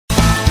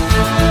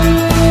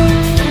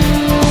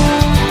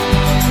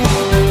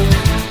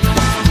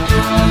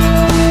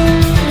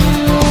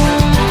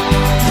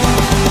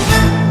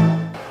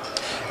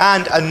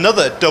And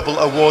another double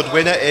award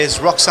winner is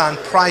Roxanne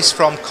Price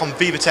from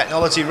Comviva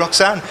Technology.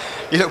 Roxanne,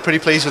 you look pretty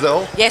pleased with it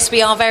all. Yes,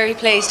 we are very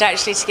pleased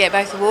actually to get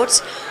both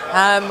awards.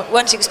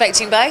 Weren't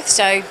expecting both,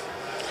 so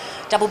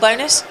double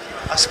bonus.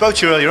 I spoke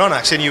to you earlier on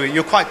actually, and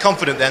you were quite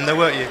confident then, though,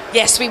 weren't you?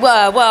 Yes, we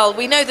were. Well,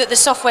 we know that the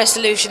software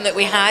solution that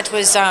we had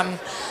was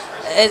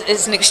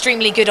is an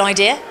extremely good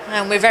idea,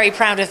 and we're very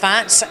proud of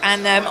that.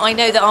 And I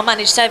know that our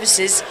managed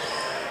services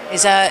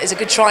is a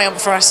good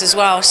triumph for us as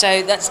well.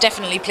 So that's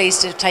definitely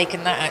pleased to have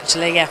taken that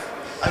actually, yeah.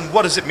 And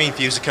what does it mean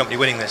for you as a company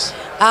winning this?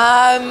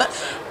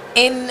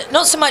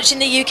 Not so much in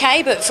the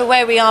UK, but for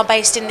where we are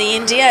based in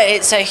India,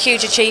 it's a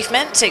huge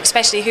achievement,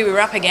 especially who we're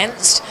up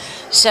against.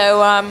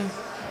 So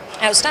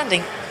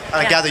outstanding. And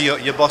I gather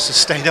your boss has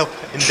stayed up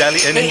in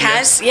Delhi, in India? He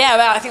has,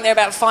 yeah. I think they're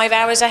about 5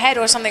 hours ahead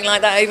or something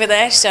like that over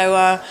there.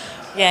 So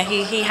yeah,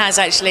 he has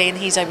actually, and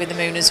he's over the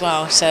moon as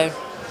well. So.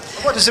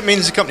 What does it mean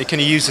as a company? Can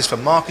you use this for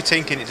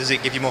marketing? Does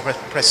it give you more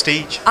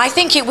prestige? I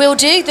think it will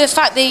do. The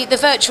fact the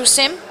virtual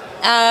SIM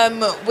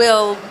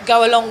will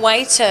go a long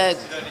way to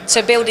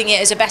building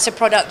it as a better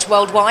product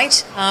worldwide,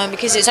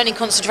 because it's only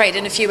concentrated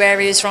in a few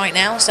areas right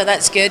now, so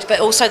that's good.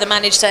 But also the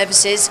managed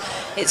services,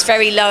 it's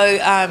very low,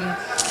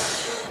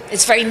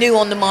 it's very new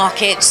on the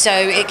market, so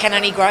it can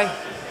only grow.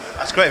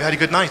 That's great. We've had a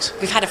good night.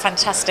 We've had a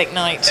fantastic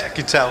night. Yeah, I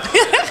can tell.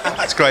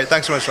 That's great.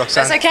 Thanks so much,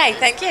 Roxanne. That's okay.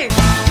 Thank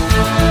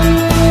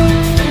you.